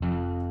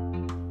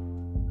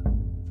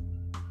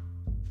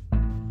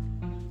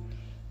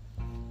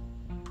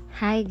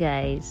Hi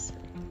guys,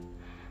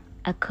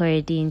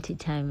 according to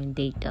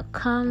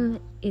timeanddate.com,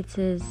 it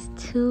is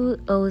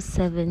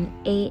 2:07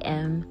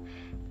 a.m.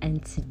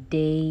 and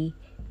today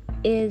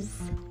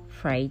is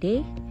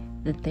Friday,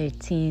 the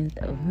 13th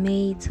of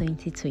May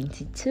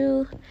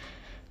 2022.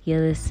 You're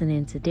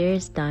listening to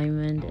There's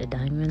Diamond, a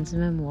Diamond's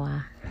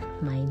Memoir.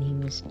 My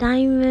name is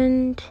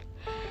Diamond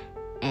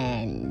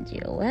and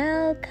you're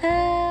welcome.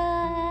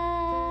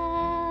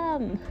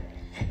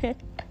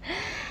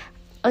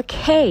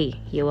 Okay,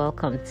 you're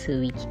welcome to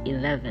week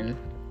 11.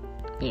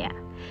 Yeah,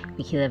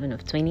 week 11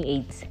 of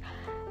 28.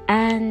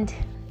 And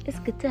it's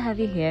good to have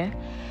you here.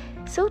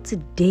 So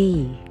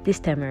today, this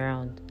time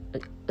around,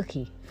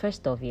 okay,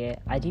 first off,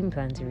 I didn't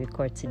plan to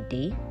record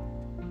today,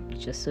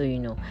 just so you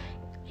know.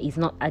 It's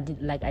not, I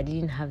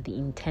didn't have the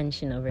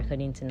intention of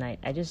recording tonight.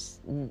 I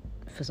just,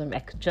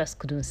 just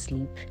couldn't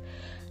sleep.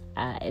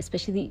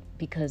 Especially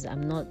because I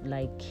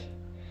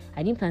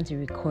didn't plan to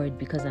record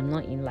because I'm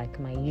not in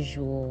my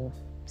usual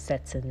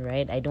setting,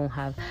 right?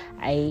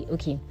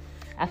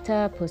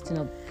 After putting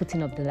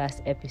up the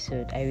last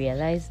episode, I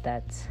realized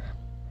that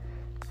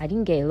I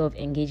didn't get a lot of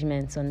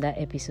engagements on that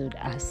episode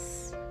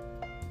as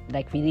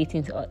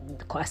relating to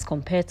as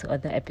compared to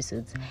other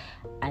episodes,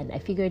 and I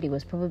figured it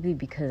was probably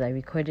because I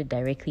recorded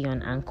directly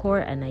on Anchor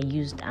and I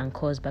used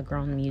Anchor's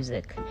background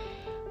music.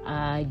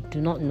 I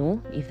do not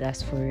know if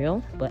that's for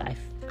real, but I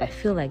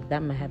feel like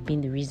that might have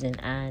been the reason.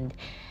 And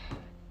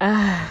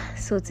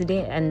so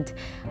today and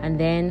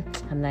then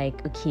I'm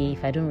like, okay,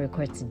 if I don't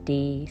record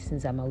today,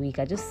 since I'm a week,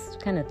 I just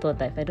kind of thought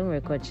that if I don't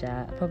record,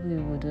 I probably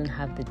wouldn't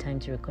have the time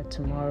to record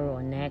tomorrow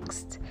or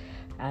next,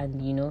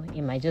 and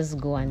it might just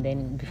go, and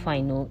then before I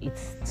know,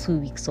 it's 2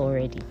 weeks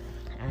already,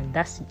 and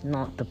that's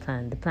not the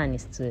plan. The plan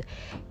is to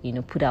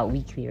put out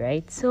weekly,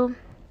 right? So,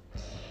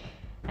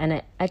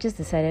 and I just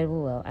decided,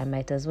 well, I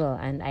might as well,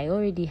 and I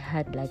already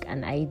had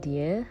an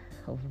idea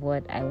of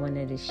what I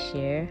wanted to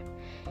share,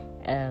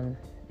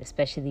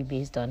 especially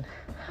based on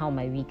how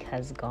my week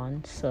has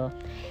gone. So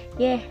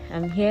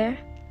I'm here,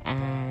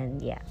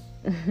 and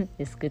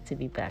it's good to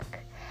be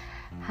back.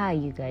 How are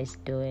you guys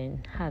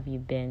doing? How have you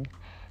been?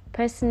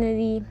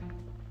 Personally,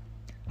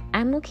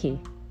 I'm okay.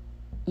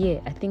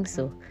 I think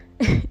so.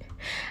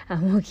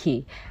 I'm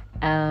okay.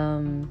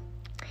 I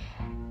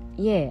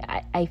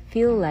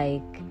feel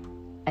like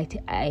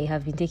I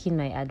have been taking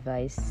my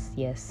advice.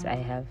 Yes, I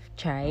have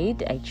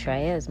tried. I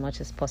try as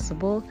much as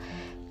possible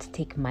to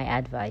take my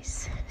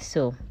advice.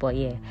 So,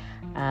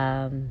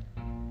 I'm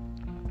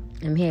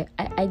here.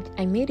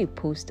 I made a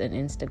post on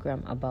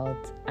Instagram about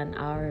an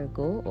hour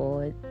ago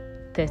or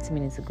 30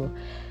 minutes ago,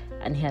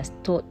 and he has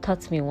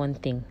taught me one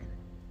thing,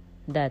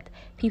 that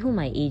people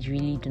my age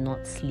really do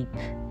not sleep.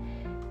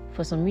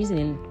 For some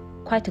reason,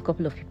 quite a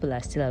couple of people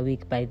are still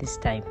awake by this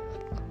time,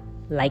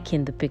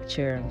 liking the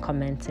picture and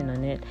commenting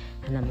on it,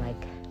 and I'm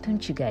like,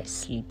 don't you guys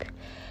sleep?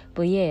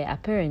 But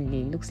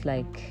apparently it looks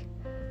like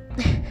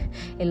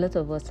a lot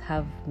of us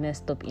have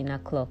messed up inner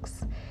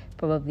clocks.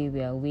 Probably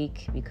we are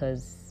awake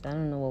because I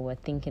don't know what we're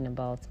thinking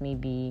about.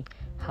 Maybe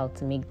how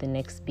to make the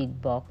next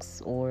big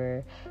bucks,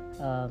 or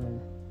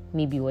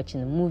maybe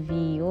watching a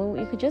movie, or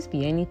it could just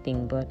be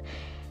anything. But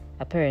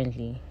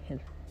apparently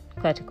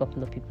quite a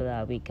couple of people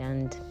are awake,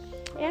 and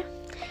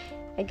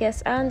I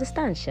guess I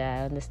understand,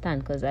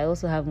 because I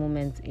also have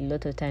moments a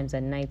lot of times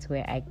at night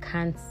where I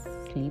can't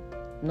sleep,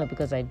 not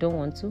because I don't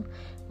want to,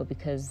 but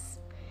because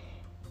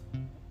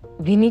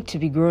we need to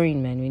be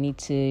growing, man. We need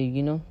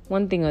to,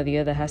 one thing or the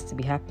other has to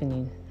be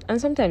happening. And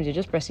sometimes you're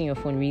just pressing your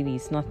phone, really,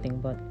 it's nothing,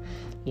 but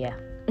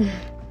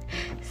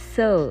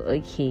So,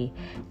 okay,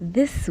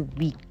 this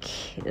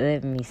week,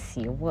 let me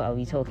see, what are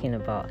we talking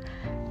about?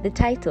 The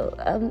title,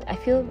 I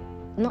feel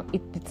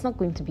it's not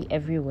going to be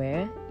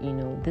everywhere.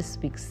 This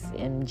week's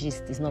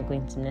gist is not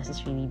going to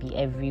necessarily be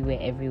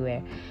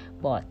everywhere,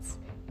 but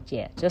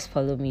just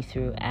follow me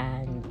through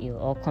and it'll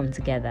all come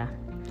together.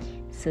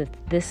 So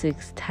this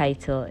week's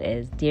title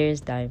is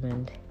Dearest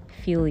Diamond,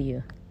 Feel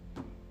You,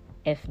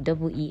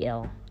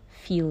 FEEL,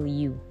 Feel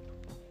You,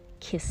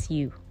 Kiss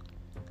You,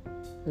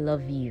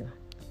 Love You.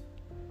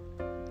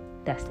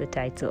 That's the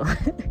title.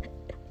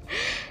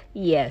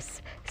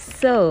 Yes.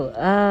 So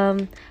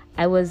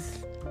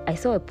I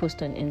saw a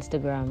post on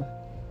Instagram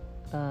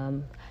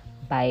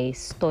by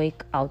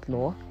Stoic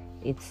Outlaw.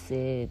 It's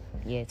a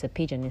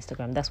page on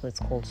Instagram. That's what it's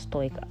called.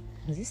 Stoic.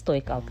 Is it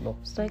Stoic Outlaw?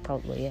 Stoic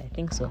Outlaw, I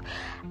think so.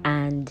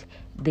 And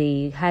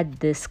they had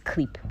this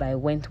clip by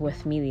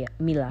Wentworth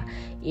Miller.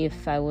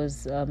 If I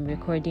was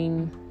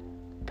recording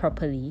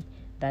properly,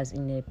 that's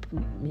in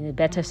a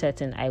better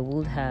setting, I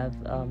would have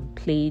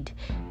played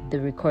the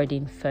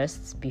recording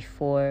first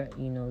before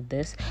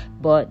this.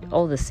 But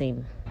all the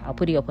same, I'll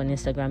put it up on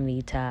Instagram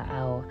later.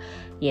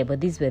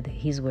 But these were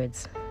his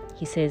words.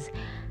 He says,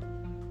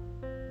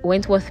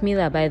 Wentworth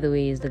Miller, by the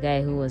way, is the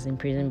guy who was in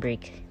Prison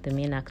Break, the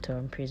main actor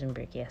on Prison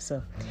Break.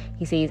 So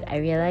he says, I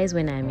realize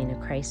when I'm in a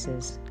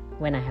crisis,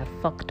 when I have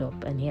fucked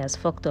up, and he has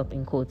fucked up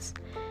in quotes,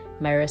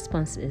 my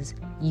response is,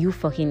 you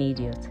fucking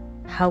idiot.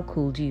 How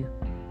could you?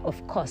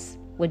 Of course.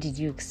 What did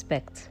you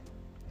expect?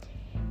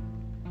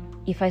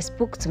 If I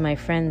spoke to my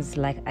friends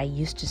like I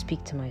used to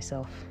speak to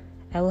myself,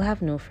 I will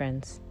have no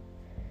friends.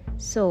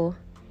 So,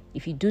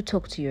 if you do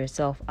talk to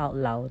yourself out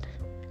loud,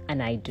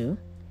 and I do,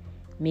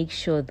 make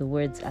sure the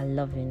words are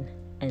loving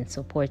and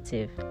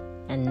supportive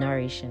and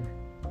nourishing.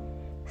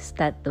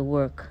 Start the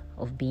work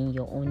of being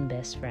your own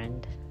best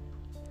friend.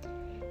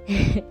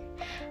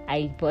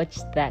 I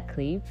watched that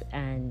clip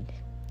and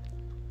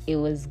it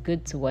was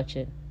good to watch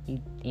it.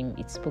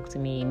 It spoke to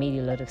me. It made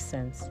a lot of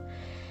sense.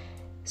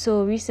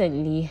 So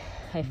recently,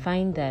 I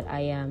find that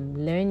I am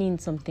learning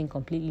something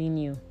completely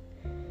new.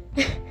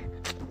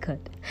 God,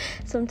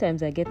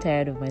 sometimes I get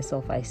tired of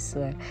myself, I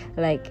swear.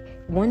 Like,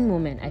 one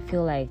moment, I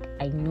feel like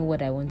I know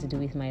what I want to do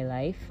with my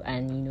life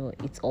and,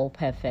 it's all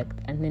perfect.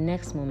 And the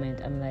next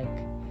moment, I'm like,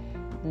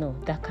 no,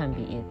 that can't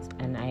be it.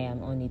 And I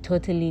am on a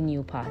totally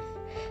new path.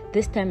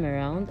 This time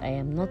around, I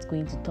am not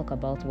going to talk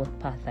about what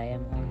path I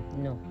am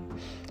on. No,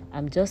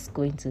 I'm just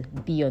going to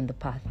be on the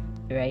path,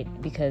 right?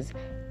 Because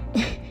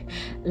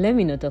let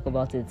me not talk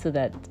about it so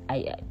that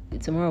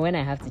tomorrow when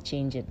I have to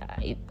change it,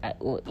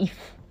 or if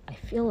I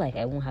feel like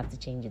I won't have to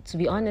change it. To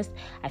be honest,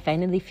 I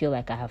finally feel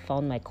like I have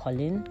found my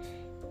calling.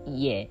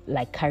 Yeah,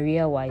 like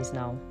career-wise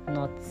now,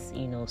 not,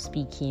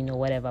 speaking or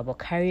whatever, but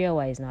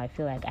career-wise now, I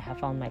feel like I have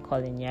found my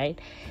calling, right?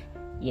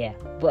 Yeah,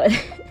 but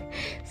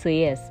so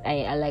yes,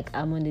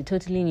 I'm on a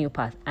totally new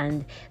path,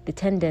 and the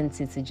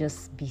tendency to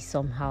just be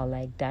somehow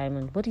like,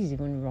 Diamond, what is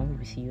even wrong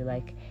with you?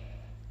 Like,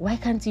 why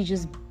can't you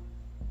just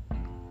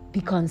be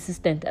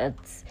consistent at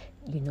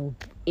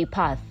a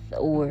path,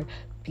 or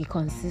be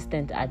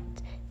consistent at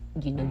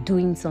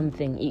doing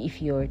something?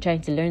 If you're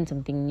trying to learn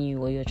something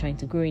new or you're trying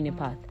to grow in a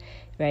path,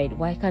 right?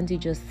 Why can't you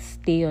just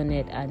stay on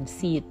it and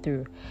see it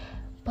through?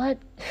 But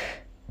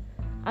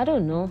I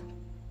don't know.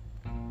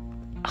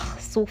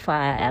 So far,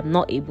 I am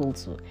not able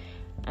to.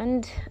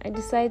 And I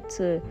decide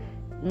to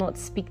not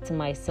speak to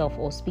myself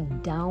or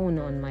speak down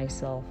on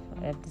myself.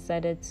 I've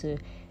decided to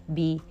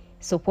be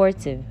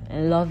supportive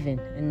and loving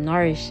and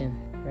nourishing,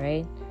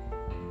 right?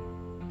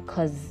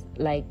 Because,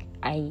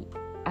 I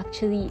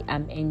actually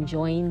am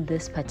enjoying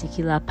this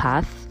particular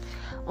path.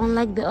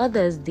 Unlike the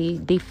others,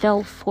 they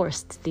felt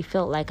forced. They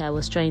felt like I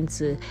was trying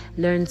to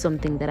learn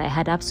something that I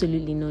had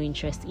absolutely no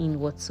interest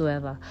in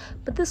whatsoever.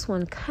 But this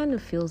one kind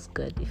of feels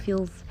good. It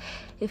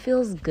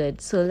feels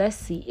good. So let's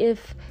see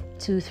if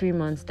 2-3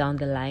 months down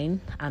the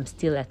line, I'm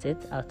still at it.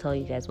 I'll tell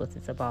you guys what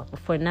it's about. But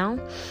for now,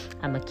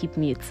 I'm gonna keep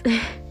mute.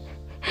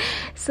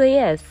 So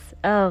yes,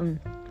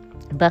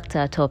 back to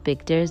our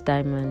topic. There's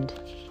Diamond.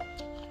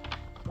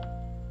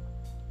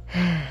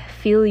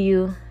 Feel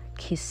you,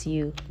 kiss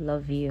you,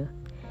 love you.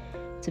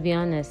 To be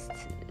honest,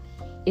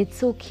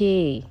 it's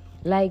okay.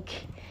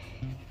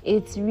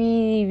 It's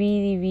really,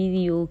 really,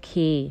 really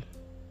okay.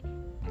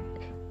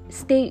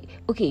 Stay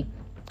okay.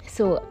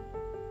 So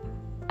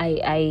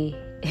I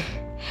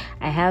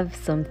I have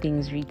some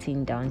things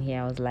written down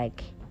here. I was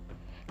like,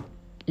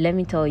 let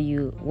me tell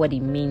you what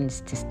it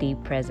means to stay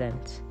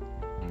present.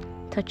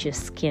 Touch your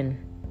skin.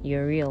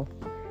 You're real.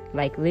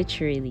 Like,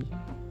 literally,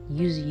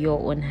 use your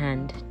own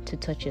hand to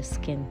touch your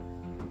skin.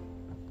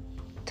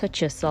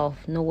 Touch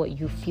yourself. Know what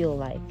you feel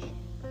like.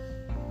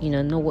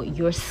 Know what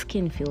your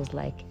skin feels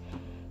like.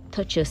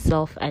 Touch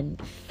yourself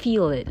and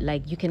feel it.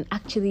 Like, you can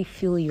actually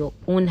feel your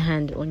own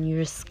hand on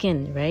your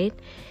skin, right?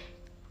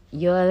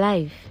 You're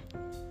alive.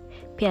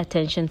 Pay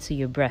attention to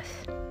your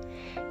breath.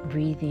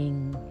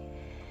 Breathing.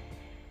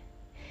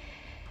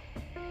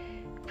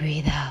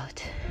 Breathe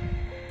out.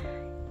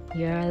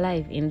 You're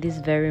alive in this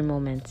very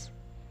moment,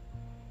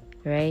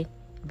 right?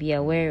 Be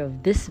aware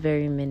of this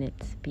very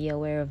minute. Be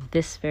aware of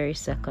this very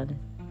second.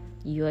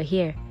 You are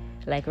here.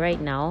 Like right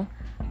now,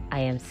 I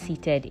am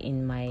seated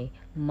in my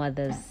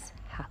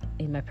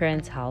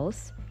parents'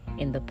 house,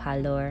 in the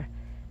parlor.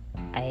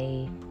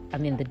 I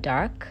am in the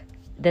dark.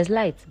 There's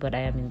lights, but I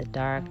am in the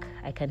dark.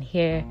 I can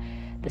hear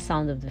the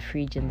sound of the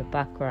fridge in the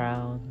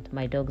background.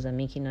 My dogs are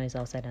making noise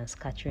outside and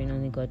scattering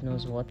only God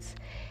knows what.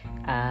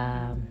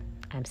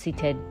 I'm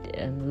seated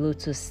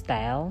Lotus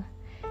style.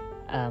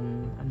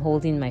 I'm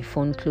holding my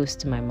phone close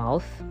to my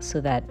mouth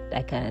so that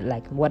I can,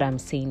 what I'm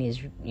saying is,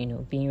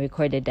 being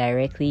recorded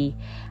directly.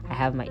 I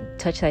have my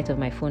touchlight of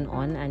my phone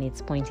on and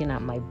it's pointing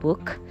at my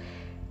book.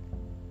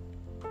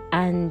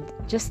 And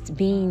just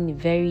being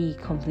very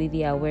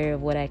completely aware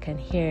of what I can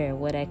hear,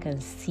 what I can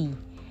see,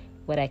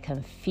 what I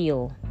can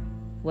feel,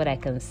 what I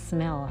can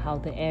smell, how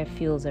the air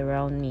feels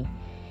around me.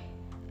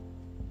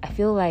 I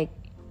feel like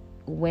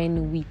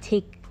when we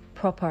take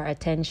proper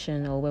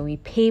attention, or when we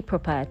pay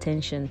proper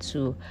attention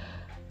to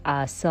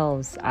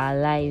ourselves, our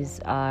lives,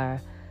 our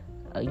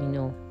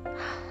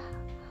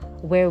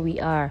where we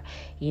are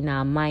in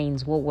our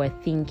minds, what we're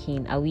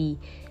thinking, are we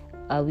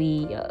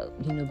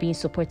being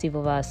supportive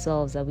of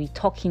ourselves? Are we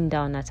talking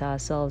down at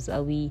ourselves?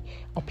 Are we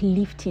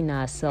uplifting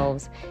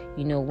ourselves?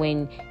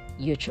 When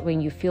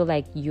you feel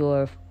like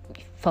you're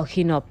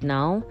fucking up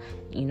now,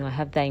 I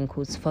have that in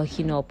quotes,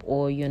 fucking up,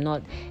 or you're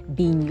not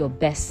being your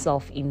best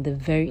self in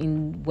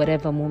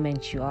whatever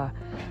moment you are,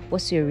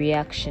 what's your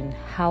reaction?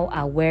 How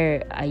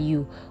aware are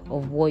you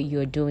of what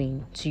you're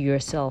doing to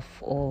yourself,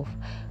 of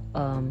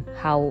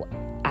how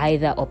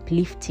either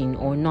uplifting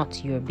or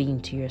not you're being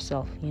to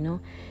yourself,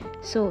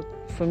 So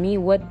for me,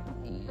 what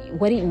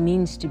it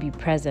means to be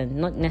present,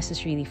 not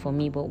necessarily for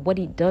me, but what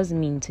it does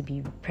mean to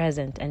be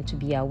present and to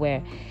be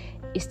aware,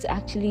 is to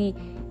actually,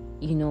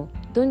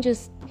 don't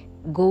just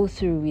go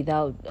through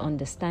without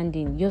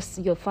understanding.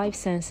 Your five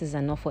senses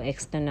are not for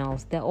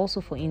externals, they're also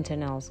for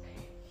internals.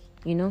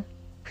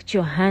 Put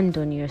your hand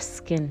on your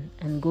skin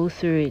and go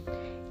through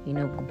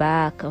it,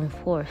 back and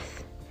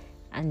forth,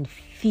 and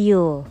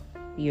feel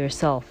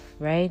yourself,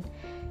 right?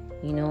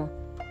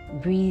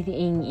 Breathe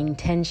in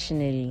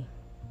intentionally.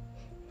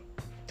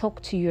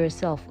 Talk to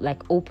yourself,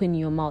 like open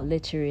your mouth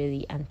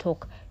literally and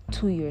talk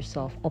to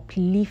yourself,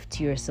 uplift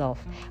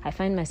yourself. I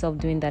find myself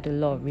doing that a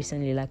lot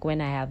recently, like when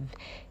I have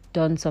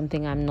done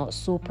something I'm not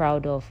so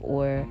proud of,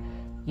 or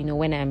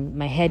when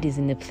my head is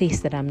in a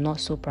place that I'm not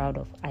so proud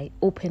of, I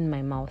open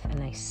my mouth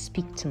and I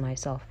speak to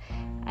myself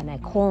and I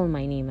call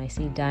my name. I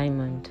say,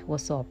 Diamond,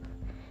 what's up?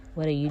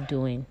 What are you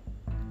doing?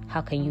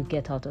 How can you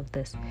get out of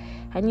this?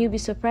 And you'll be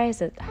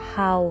surprised at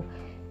how,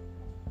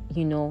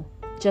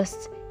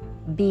 just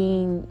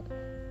being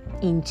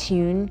in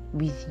tune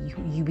with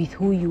you, with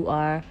who you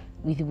are,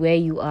 with where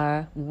you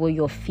are, with what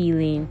you're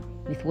feeling,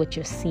 with what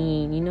you're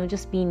seeing,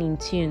 just being in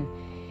tune.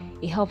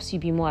 It helps you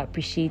be more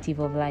appreciative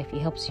of life. It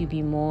helps you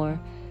be more,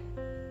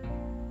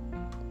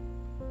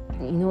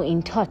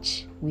 in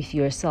touch with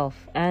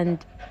yourself.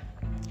 And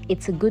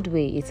it's a good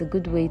way. It's a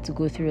good way to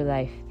go through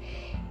life.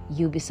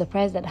 You'll be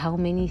surprised at how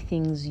many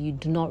things you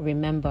do not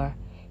remember.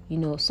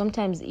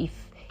 Sometimes if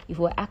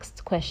we're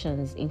asked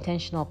questions,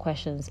 intentional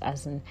questions,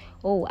 as in,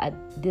 at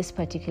this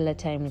particular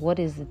time, what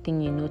is the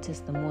thing you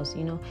notice the most,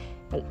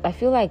 I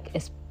feel like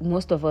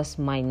most of us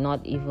might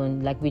not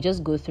even, we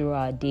just go through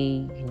our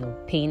day,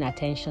 paying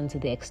attention to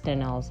the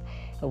externals,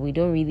 but we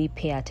don't really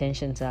pay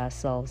attention to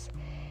ourselves.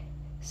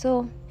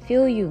 So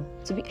feel you.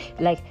 To be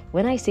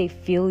when I say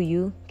feel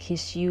you,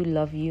 kiss you,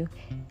 love you,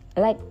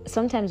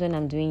 sometimes when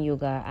I'm doing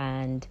yoga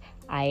and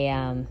I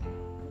am,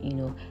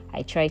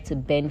 I try to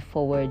bend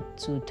forward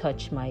to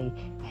touch my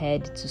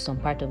head to some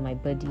part of my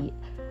body,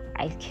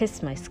 I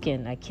kiss my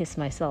skin, I kiss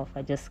myself,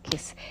 I just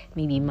kiss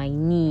maybe my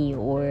knee,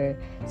 or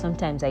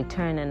sometimes I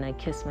turn and I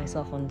kiss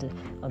myself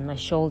on my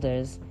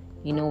shoulders,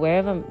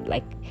 wherever,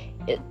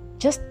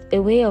 just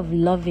a way of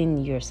loving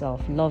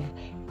yourself. Love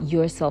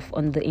yourself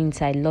on the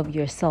inside, love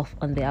yourself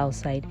on the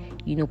outside.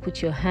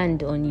 Put your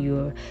hand on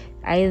your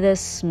either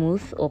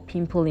smooth or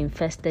pimple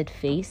infested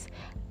face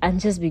and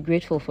just be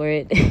grateful for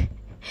it.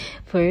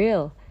 For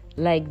real.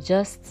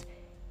 Just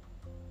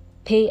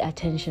pay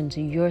attention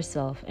to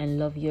yourself and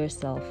love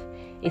yourself.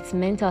 It's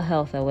Mental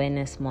Health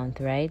Awareness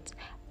Month, right?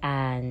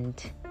 And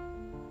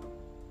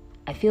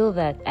I feel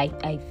that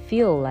I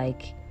feel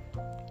like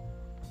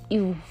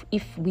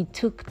if we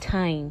took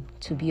time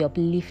to be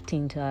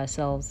uplifting to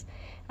ourselves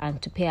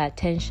and to pay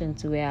attention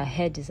to where our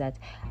head is at,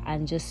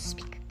 and just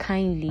speak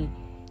kindly,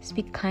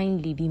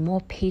 be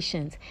more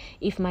patient.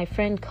 If my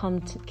friend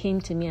came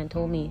to me and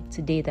told me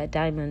today that,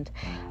 Diamond,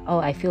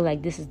 I feel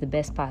like this is the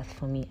best path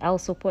for me, I'll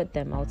support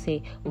them. I'll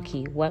say,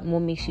 okay, what more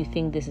makes you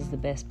think this is the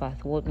best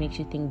path? What makes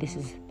you think this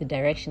is the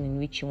direction in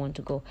which you want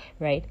to go,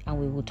 right? And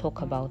we will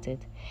talk about it.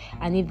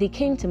 And if they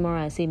came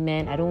tomorrow and say,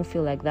 man, I don't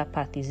feel like that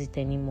path is it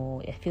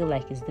anymore, I feel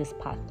like it's this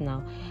path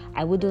now,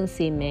 I wouldn't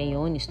say, man, your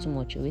own is too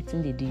much, you're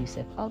waiting to do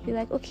yourself. I'll be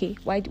like, okay,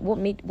 what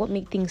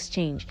made things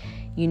change?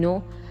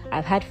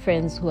 I've had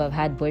friends who have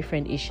had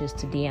boyfriend issues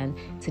today, and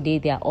today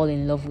they are all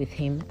in love with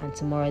him, and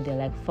tomorrow they're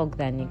like, fuck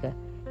that nigga,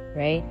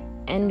 right?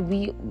 And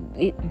we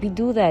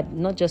do that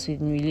not just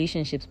with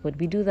relationships, but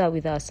we do that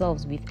with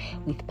ourselves,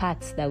 with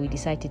paths that we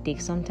decide to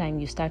take. Sometimes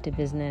you start a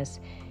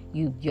business,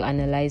 you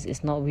analyze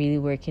it's not really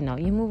working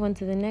out, you move on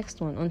to the next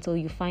one until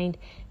you find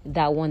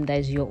that one that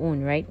is your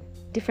own, right?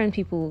 Different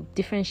people,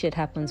 different shit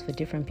happens for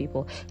different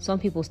people. Some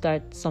people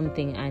start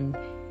something and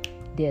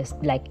there's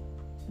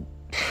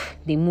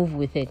they move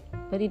with it,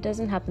 but it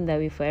doesn't happen that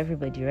way for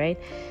everybody, right?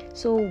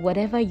 So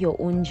whatever your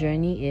own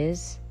journey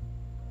is,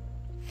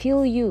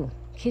 feel you,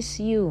 kiss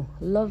you,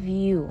 love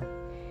you.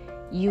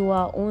 You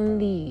are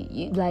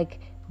only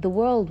the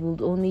world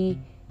will only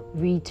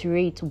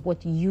reiterate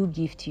what you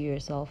give to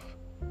yourself.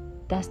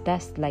 That's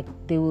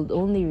they will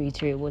only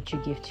reiterate what you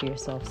give to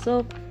yourself.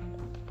 So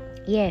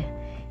yeah.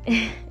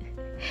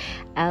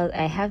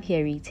 I have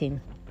here written,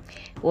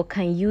 what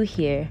can you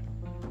hear?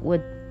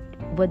 What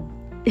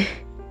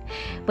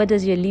what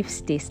does your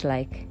lips taste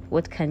like?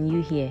 What can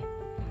you hear?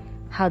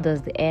 How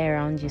does the air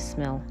around you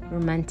smell?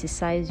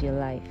 Romanticize your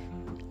life.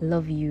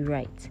 Love you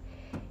right.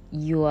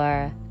 You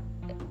are,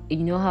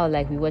 how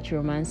we watch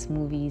romance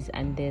movies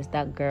and there's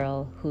that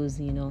girl who's,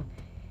 in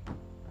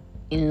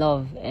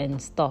love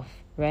and stuff,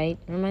 right?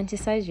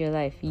 Romanticize your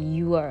life.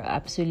 You are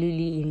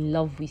absolutely in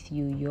love with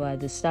you. You are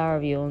the star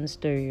of your own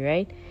story,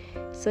 right?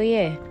 So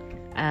yeah,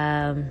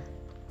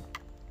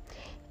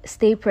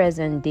 stay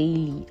present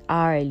daily,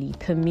 hourly,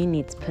 per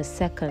minute, per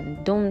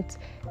second.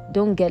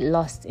 Don't get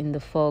lost in the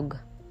fog.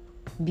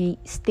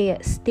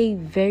 Stay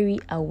very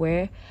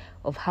aware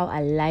of how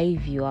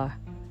alive you are.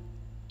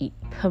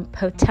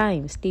 per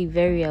time, stay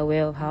very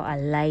aware of how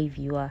alive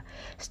you are.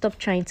 Stop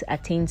trying to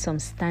attain some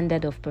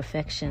standard of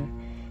perfection.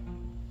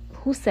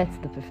 Who sets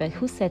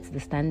the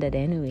standard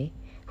anyway?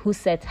 Who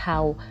sets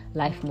how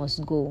life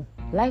must go?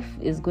 Life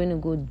is going to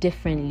go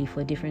differently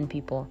for different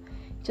people.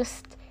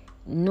 Just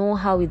know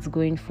how it's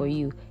going for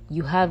you.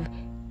 You have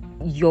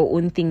your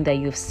own thing that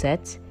you've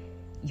set,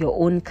 your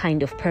own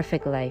kind of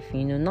perfect life,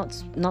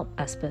 not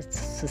as per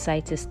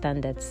society's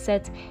standards.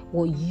 Set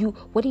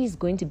what is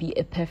going to be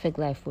a perfect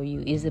life for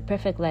you. Is a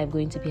perfect life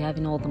going to be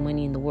having all the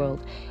money in the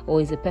world,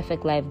 or is a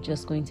perfect life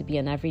just going to be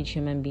an average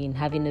human being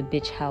having a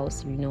beach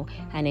house,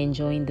 and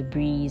enjoying the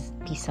breeze,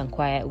 peace and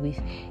quiet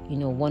with,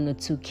 1 or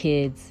 2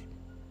 kids?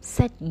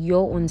 Set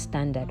your own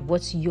standard.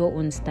 What's your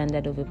own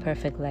standard of a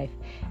perfect life?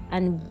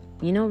 And,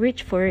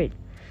 reach for it.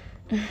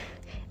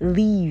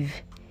 Live.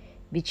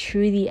 Be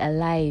truly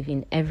alive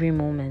in every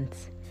moment.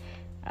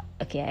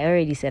 Okay, I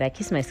already said I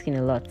kiss my skin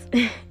a lot.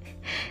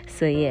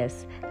 So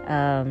yes,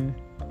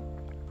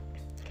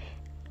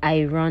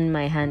 I run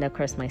my hand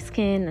across my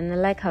skin and I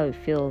like how it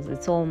feels.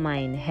 It's all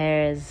mine,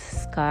 hairs,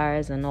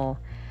 scars and all.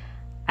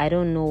 I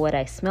don't know what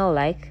I smell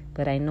like,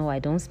 but I know I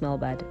don't smell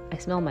bad. I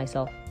smell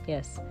myself,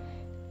 yes.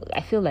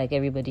 I feel like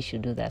everybody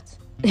should do that.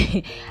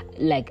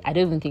 Like, I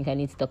don't even think I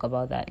need to talk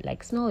about that.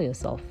 Like, smell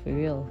yourself, for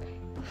real.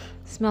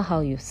 Smell how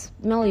you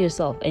smell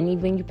yourself.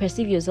 And when you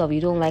perceive yourself, you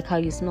don't like how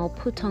you smell,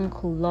 put on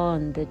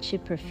cologne, the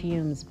cheap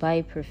perfumes,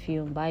 buy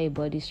perfume, buy a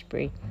body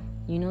spray.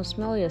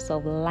 Smell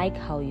yourself, like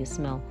how you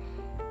smell.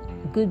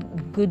 Good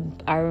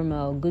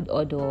aroma, good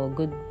odor,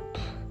 good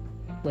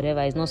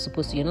whatever. You're not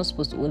supposed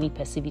to only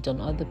perceive it on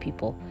other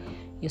people.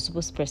 You're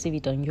supposed to perceive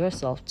it on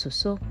yourself too.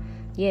 So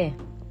yeah.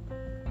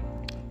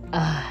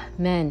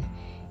 Man,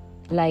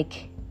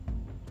 like,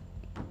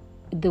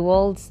 the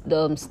world's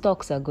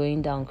stocks are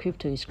going down,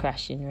 crypto is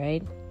crashing,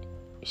 right?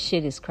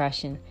 Shit is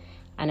crashing,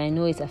 and I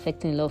know it's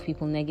affecting a lot of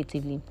people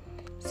negatively.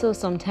 So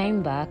some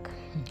time back,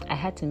 I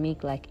had to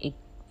make like a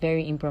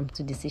very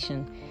impromptu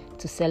decision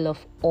to sell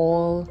off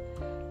all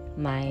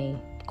my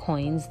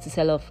coins, to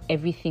sell off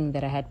everything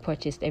that I had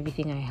purchased,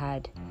 everything I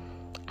had.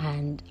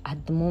 And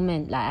at the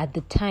moment, like at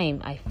the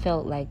time, I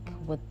felt like,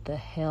 what the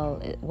hell?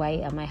 Why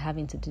am I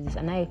having to do this?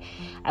 And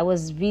I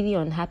was really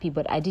unhappy,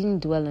 but I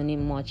didn't dwell on it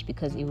much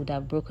because it would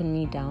have broken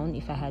me down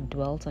if I had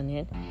dwelt on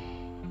it.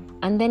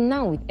 And then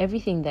now with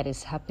everything that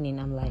is happening,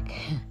 I'm like,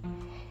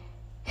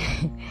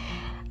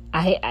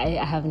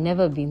 I have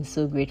never been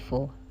so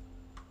grateful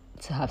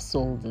to have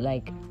sold.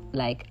 Like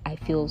I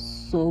feel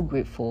so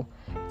grateful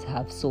to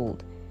have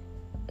sold.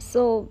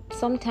 So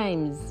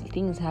sometimes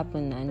things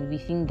happen and we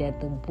think they're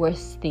the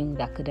worst thing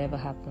that could ever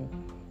happen.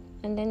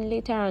 And then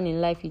later on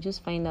in life, you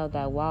just find out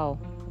that, wow,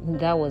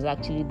 that was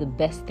actually the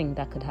best thing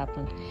that could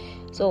happen.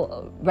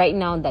 So right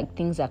now that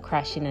things are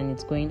crashing and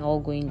it's all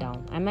going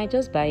down, I might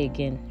just buy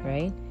again,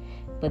 right?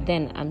 But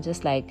then I'm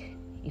just like,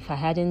 if I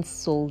hadn't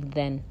sold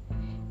then,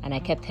 and I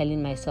kept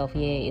telling myself,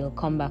 yeah, it'll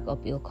come back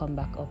up.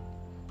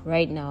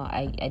 Right now,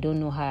 I don't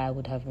know how I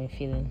would have been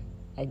feeling.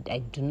 I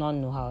do not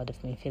know how I'd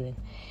have been feeling.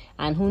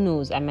 And who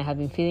knows, I might have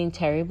been feeling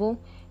terrible.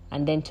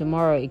 And then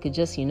tomorrow it could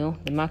just, the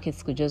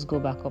markets could just go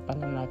back up.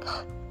 And I'm like,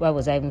 why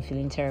was I even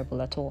feeling terrible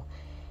at all?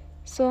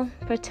 So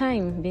per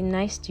time, be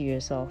nice to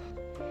yourself.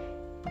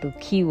 The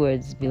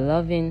keywords: be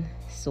loving,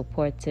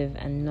 supportive,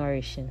 and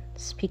nourishing.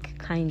 Speak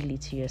kindly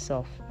to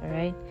yourself, all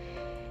right?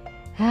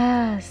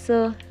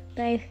 So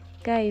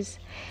guys,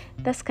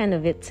 that's kind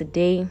of it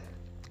today.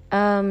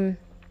 I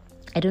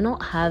do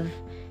not have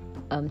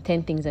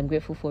 10 things I'm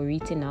grateful for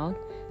written out,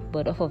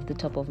 but off of the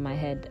top of my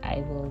head,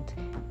 I will,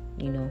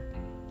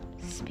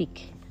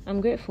 speak. I'm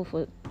grateful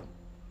for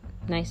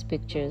nice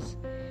pictures.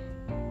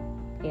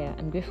 Yeah,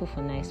 I'm grateful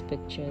for nice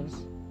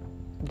pictures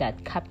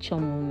that capture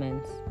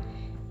moments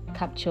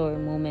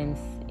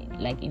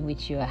like in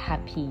which you are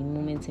happy,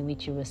 moments in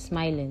which you were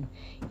smiling.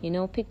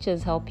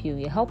 Pictures help you.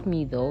 It helped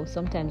me though.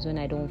 Sometimes when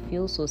I don't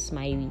feel so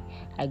smiley,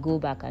 I go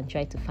back and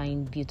try to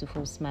find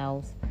beautiful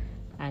smiles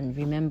and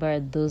remember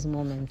those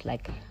moments,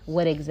 like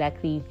what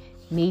exactly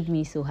made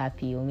me so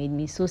happy or made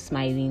me so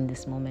smiley in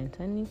this moment,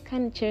 and it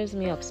kind of cheers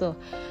me up. So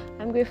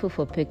I'm grateful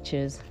for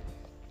pictures.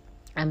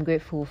 I'm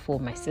grateful for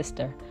my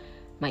sister,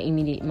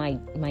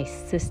 my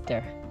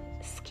sister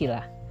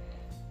Skilla.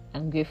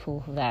 I'm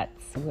grateful that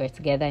we're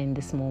together in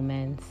this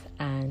moment,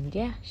 and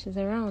yeah, she's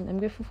around. I'm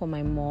grateful for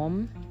my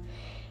mom.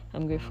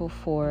 I'm grateful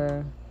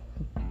for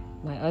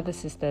my other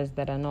sisters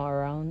that are not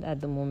around at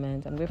the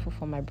moment. I'm grateful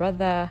for my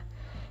brother.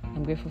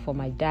 I'm grateful for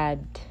my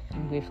dad.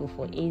 I'm grateful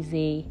for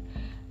Eze.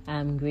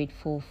 I'm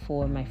grateful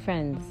for my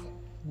friends.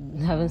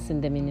 I haven't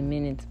seen them in a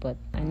minute, but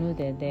I know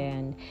they're there,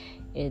 and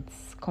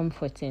it's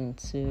comforting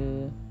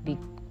to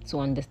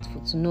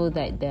know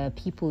that there are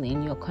people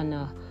in your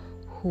corner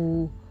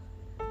who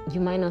you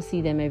might not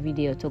see them every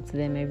day or talk to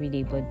them every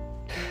day, but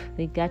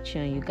they got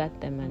you and you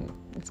got them, and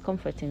it's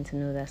comforting to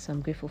know that. So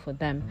I'm grateful for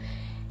them,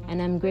 and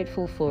I'm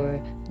grateful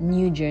for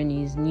new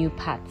journeys, new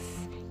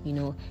paths.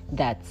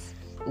 That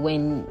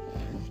when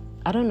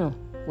I don't know,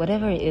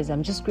 whatever it is,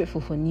 I'm just grateful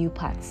for new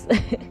paths,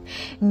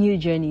 new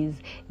journeys,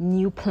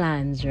 new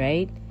plans,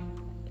 right?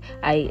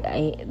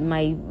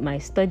 my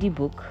study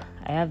book.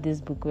 I have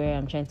this book where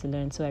I'm trying to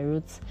learn. So I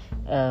wrote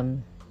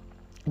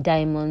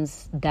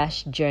Diamond's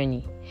Dash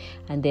Journey,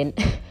 and then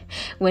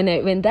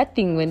when that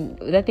thing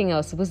I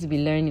was supposed to be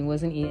learning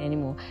wasn't it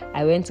anymore,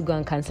 I went to go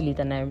and cancel it,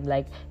 and I'm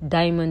like,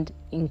 Diamond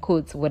in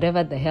quotes,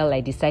 whatever the hell I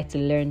decide to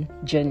learn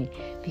journey,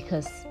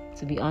 because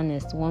to be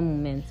honest, one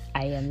moment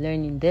I am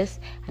learning this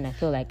and I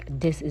feel like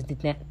this is the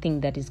thing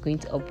that is going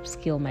to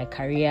upskill my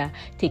career,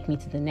 take me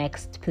to the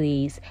next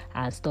place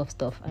and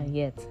stuff, and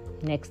yet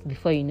next,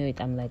 before you know it,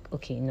 I'm like,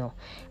 okay, no,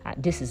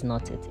 this is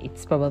not it.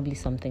 It's probably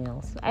something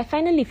else. I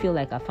finally feel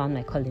like I found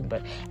my calling,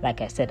 but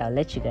like I said, I'll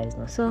let you guys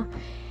know. So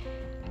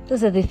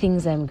those are the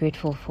things I'm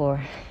grateful for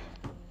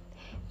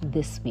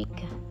this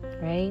week,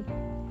 right?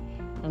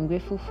 I'm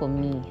grateful for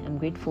me. I'm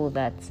grateful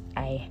that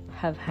I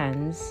have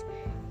hands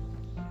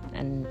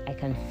and I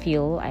can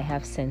feel, I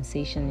have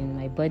sensation in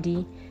my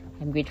body.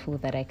 I'm grateful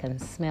that I can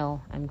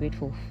smell. I'm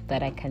grateful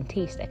that I can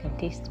taste. I can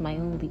taste my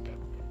own lip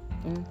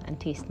and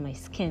taste my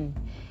skin.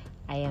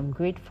 I am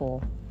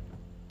grateful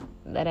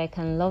that I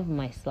can love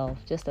myself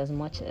just as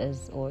much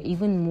as, or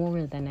even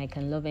more than I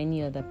can love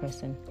any other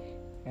person,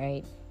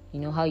 right?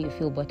 You know how you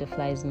feel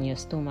butterflies in your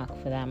stomach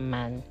for that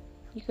man?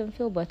 You can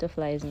feel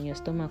butterflies in your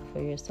stomach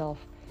for yourself.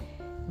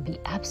 Be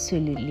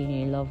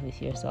absolutely in love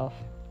with yourself.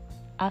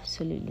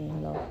 Absolutely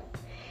in love.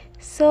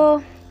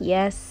 So,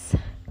 yes,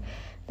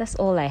 that's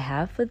all I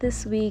have for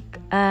this week.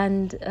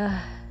 And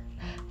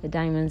the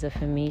Diamond's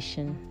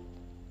affirmation.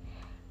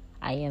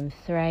 I am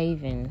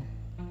thriving.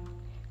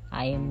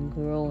 I am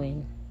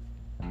growing.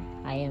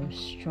 I am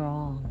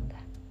strong.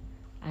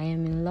 I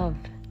am in love.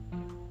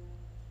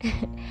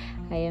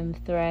 I am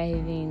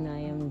thriving. I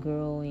am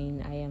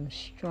growing. I am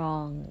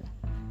strong.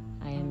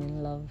 I am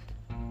in love.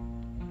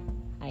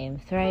 I am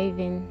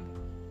thriving.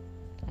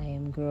 I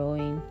am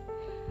growing.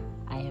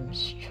 I am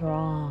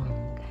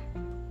strong.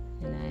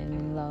 And I am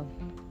in love.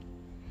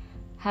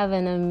 Have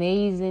an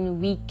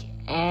amazing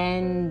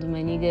weekend,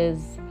 my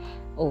niggas.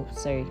 Oh,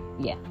 sorry.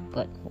 Yeah,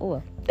 but oh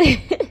well.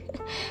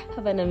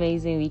 Have an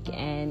amazing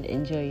weekend.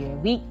 Enjoy your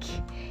week.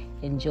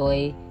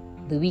 Enjoy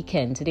the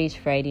weekend. Today's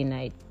Friday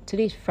night.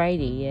 Today's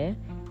Friday, yeah?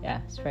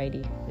 Yeah, it's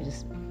Friday. We're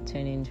just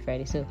turning into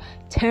Friday. So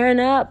turn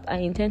up. I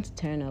intend to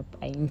turn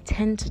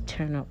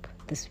up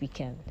this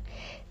weekend.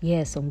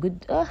 Yeah, some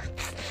good.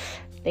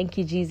 Thank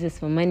you, Jesus,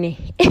 for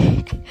money.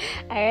 All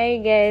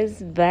right,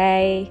 guys.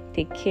 Bye.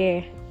 Take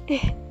care.